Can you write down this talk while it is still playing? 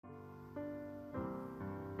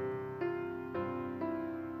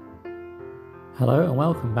Hello and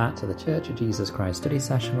welcome back to the Church of Jesus Christ study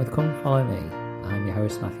session with Come Follow Me. I'm your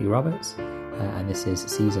host Matthew Roberts and this is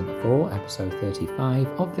Season 4, Episode 35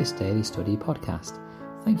 of this daily study podcast.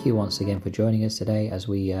 Thank you once again for joining us today as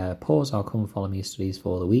we pause our Come Follow Me studies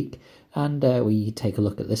for the week and we take a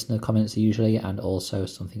look at listener comments usually and also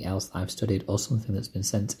something else that I've studied or something that's been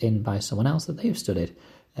sent in by someone else that they've studied,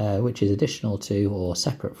 which is additional to or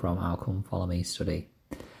separate from our Come Follow Me study.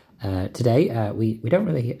 Today, we don't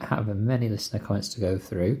really have many listener comments to go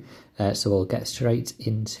through, so we'll get straight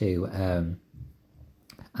into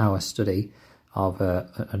our study of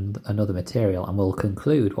another material, and we'll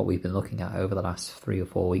conclude what we've been looking at over the last 3 or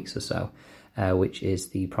 4 weeks or so, which is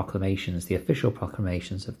the proclamations, the official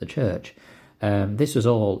proclamations of the Church. This was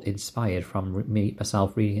all inspired from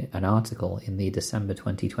myself reading an article in the December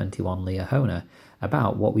 2021 Liahona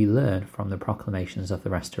about what we learned from the proclamations of the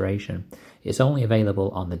Restoration. It's only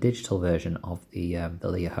available on the digital version of the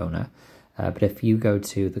Liahona, but if you go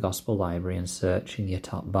to the Gospel Library and search in your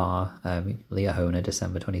top bar, Liahona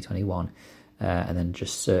December 2021, and then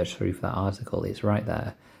just search through for that article, it's right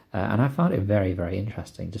there. And I found it very, very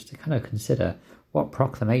interesting just to kind of consider what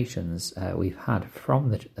proclamations we've had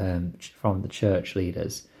from the church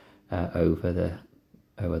leaders over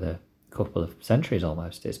the couple of centuries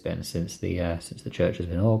almost it's been since the church has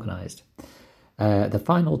been organised. The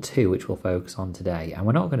final two, which we'll focus on today, and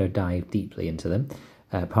we're not going to dive deeply into them,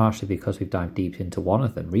 partially because we've dived deep into one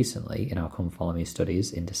of them recently in our Come Follow Me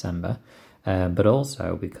studies in December, but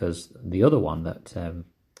also because the other one that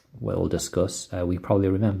we'll discuss, we probably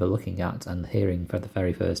remember looking at and hearing for the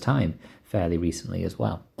very first time fairly recently as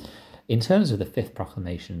well. In terms of the fifth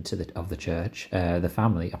proclamation of the Church, the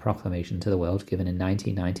Family, a proclamation to the world given in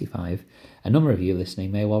 1995, a number of you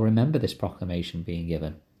listening may well remember this proclamation being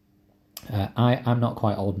given. I'm not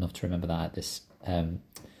quite old enough to remember that at this.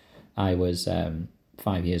 I was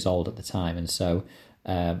 5 years old at the time, and so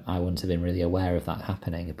I wouldn't have been really aware of that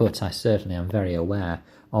happening, but I certainly am very aware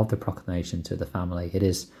of the proclamation to the family. It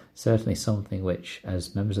is certainly something which,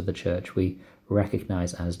 as members of the Church, we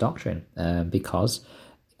recognise as doctrine, because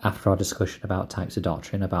after our discussion about types of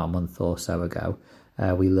doctrine about a month or so ago,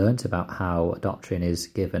 we learnt about how doctrine is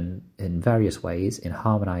given in various ways in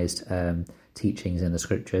harmonised teachings in the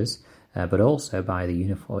Scriptures, but also by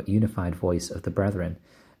the unified voice of the brethren,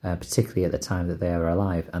 particularly at the time that they are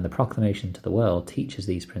alive. And the proclamation to the world teaches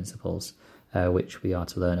these principles, which we are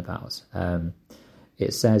to learn about.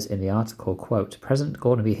 It says in the article, quote, President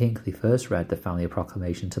Gordon B. Hinckley first read the Family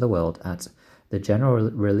Proclamation to the world at the General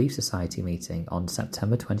Relief Society meeting on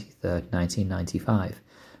September 23rd, 1995.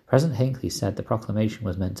 President Hinckley said the proclamation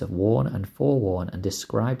was meant to warn and forewarn and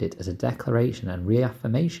described it as a declaration and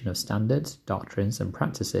reaffirmation of standards, doctrines and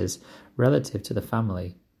practices relative to the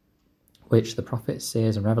family, which the prophets,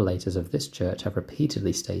 seers and revelators of this church have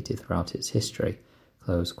repeatedly stated throughout its history.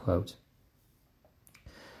 Close quote.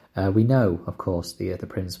 We know, of course, the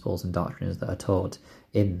principles and doctrines that are taught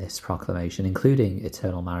in this proclamation, including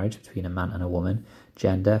eternal marriage between a man and a woman,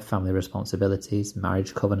 gender, family responsibilities,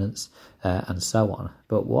 marriage covenants, and so on.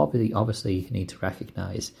 But what we obviously need to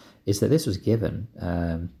recognise is that this was given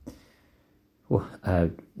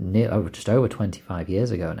just over 25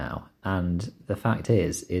 years ago now, and the fact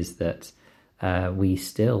is that we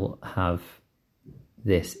still have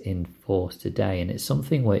this in force today, and it's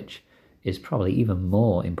something which is probably even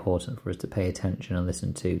more important for us to pay attention and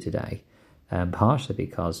listen to today, partially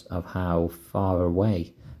because of how far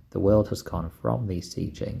away the world has gone from these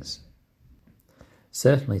teachings.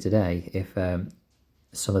 Certainly today, if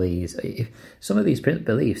some of these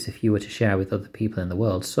beliefs, if you were to share with other people in the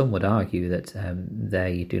world, some would argue that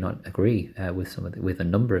they do not agree with a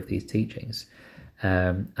number of these teachings,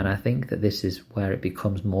 and I think that this is where it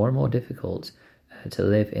becomes more and more difficult to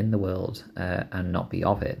live in the world and not be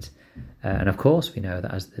of it. And of course, we know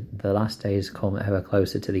that as the last days come ever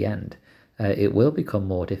closer to the end, it will become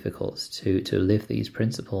more difficult to live these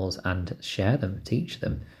principles and share them, teach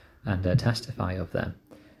them, and testify of them.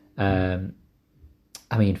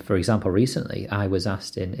 I mean, for example, recently I was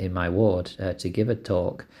asked in my ward to give a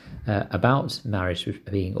talk about marriage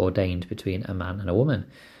being ordained between a man and a woman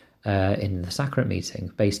in the sacrament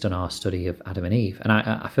meeting based on our study of Adam and Eve. And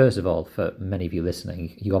I first of all, for many of you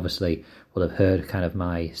listening, you obviously will have heard kind of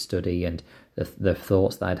my study and the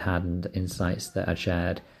thoughts that I'd had and insights that I'd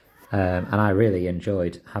shared. And I really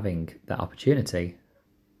enjoyed having that opportunity.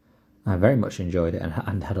 I very much enjoyed it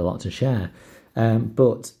and had a lot to share.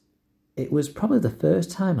 But it was probably the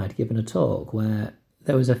first time I'd given a talk where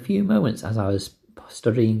there was a few moments as I was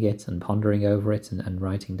studying it and pondering over it and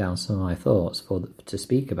writing down some of my thoughts to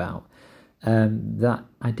speak about, that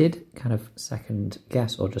I did kind of second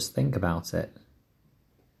guess or just think about it.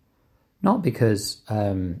 Not because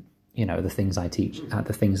the things I teach,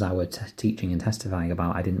 the things I was teaching and testifying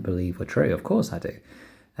about, I didn't believe were true. Of course I do.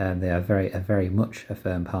 They are very much a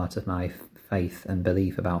firm part of my faith and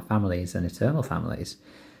belief about families and eternal families.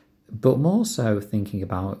 But more so thinking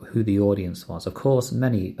about who the audience was. Of course,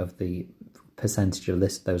 many of the percentage of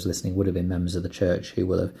those listening would have been members of the church who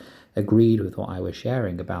will have agreed with what I was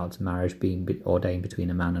sharing about marriage being ordained between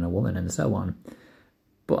a man and a woman and so on.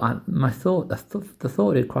 But the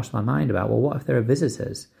thought had crossed my mind about, well, what if there are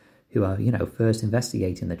visitors who are, first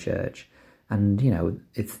investigating the church, and,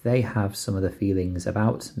 if they have some of the feelings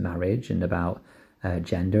about marriage and about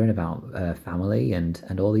gender and about family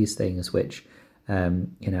and all these things which,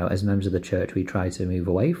 as members of the church we try to move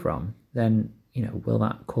away from, then, will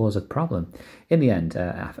that cause a problem? In the end,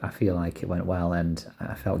 I feel like it went well, and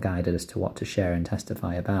I felt guided as to what to share and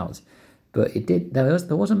testify about. But it did. There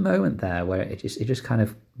was a moment there where it just kind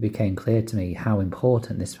of became clear to me how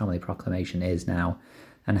important this family proclamation is now,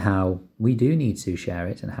 and how we do need to share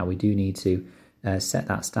it, and how we do need to set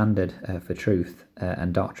that standard for truth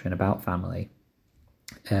and doctrine about family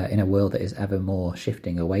in a world that is ever more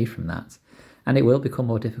shifting away from that. And it will become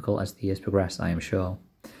more difficult as the years progress, I am sure.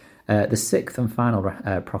 The sixth and final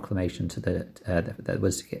proclamation to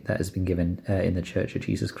that has been given in the Church of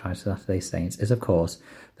Jesus Christ of Latter-day Saints is, of course,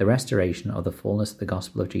 the restoration of the fullness of the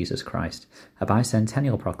gospel of Jesus Christ, a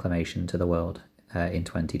bicentennial proclamation to the world in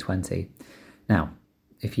 2020. Now,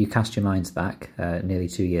 if you cast your minds back nearly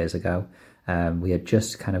 2 years ago, we had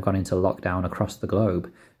just kind of gone into lockdown across the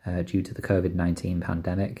globe due to the COVID-19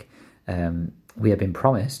 pandemic. We had been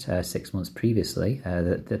promised 6 months previously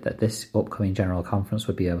that this upcoming General Conference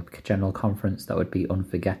would be a General Conference that would be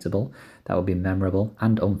unforgettable, that would be memorable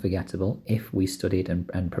and unforgettable if we studied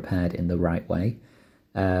and prepared in the right way.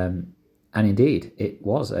 And indeed, it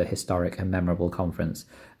was a historic and memorable conference,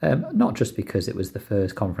 not just because it was the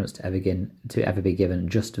first conference to ever be given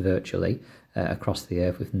just virtually across the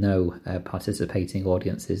earth with no participating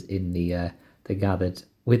audiences in the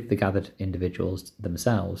gathered individuals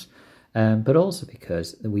themselves. But also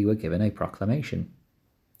because we were given a proclamation.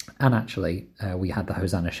 And actually, we had the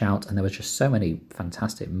Hosanna shout, and there was just so many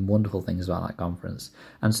fantastic and wonderful things about that conference,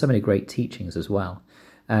 and so many great teachings as well.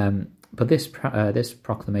 But this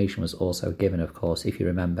proclamation was also given, of course, if you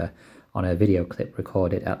remember, on a video clip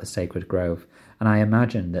recorded at the Sacred Grove. And I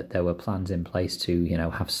imagine that there were plans in place to,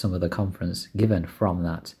 have some of the conference given from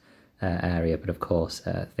that area. But of course,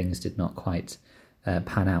 things did not quite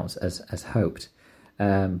pan out as hoped.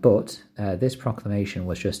 But this proclamation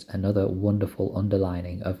was just another wonderful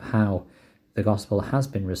underlining of how the gospel has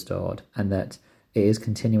been restored, and that it is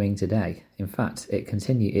continuing today. In fact,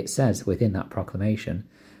 it says within that proclamation,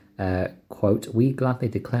 quote, "We gladly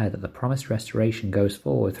declare that the promised restoration goes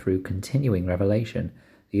forward through continuing revelation.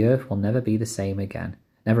 The earth will never again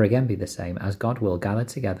be the same, as God will gather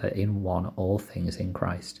together in one all things in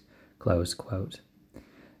Christ." Close quote.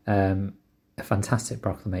 A fantastic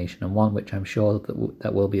proclamation, and one which I'm sure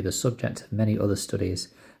that will be the subject of many other studies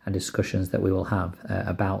and discussions that we will have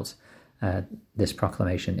about this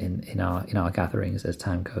proclamation in our gatherings as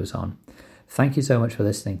time goes on. Thank you so much for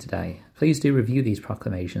listening today. Please do review these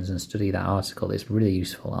proclamations and study that article. It's really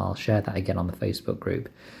useful. I'll share that again on the Facebook group.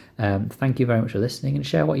 Thank you very much for listening, and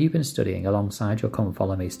share what you've been studying alongside your Come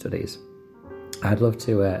Follow Me studies. I'd love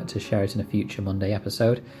to share it in a future Monday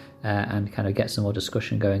episode and kind of get some more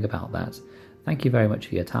discussion going about that. Thank you very much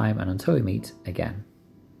for your time, and until we meet again.